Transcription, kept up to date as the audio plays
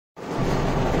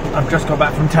I've just got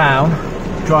back from town,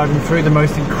 driving through the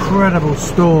most incredible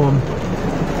storm.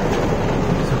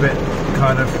 It's a bit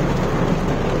kind of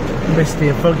misty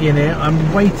and foggy in here.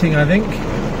 I'm waiting, I think,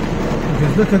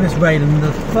 because look at this rain and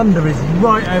the thunder is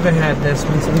right overhead. There's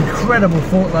been some incredible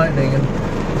fault lightning, and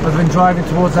I've been driving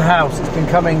towards the house. It's been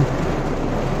coming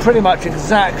pretty much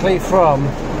exactly from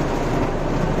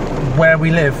where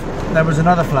we live. There was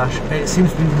another flash. It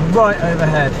seems to be right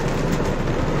overhead.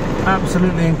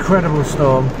 Absolutely incredible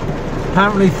storm.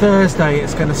 Apparently Thursday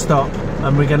it's going to stop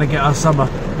and we're going to get our summer,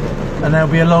 and there'll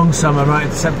be a long summer right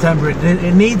into September.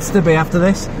 It needs to be after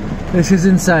this. This is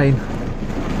insane.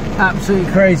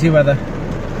 Absolutely crazy weather.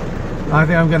 I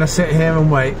think I'm going to sit here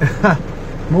and wait.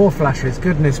 More flashes,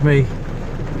 goodness me.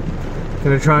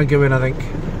 Going to try and go in, I think.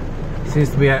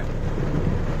 Seems to be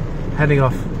heading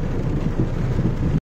off.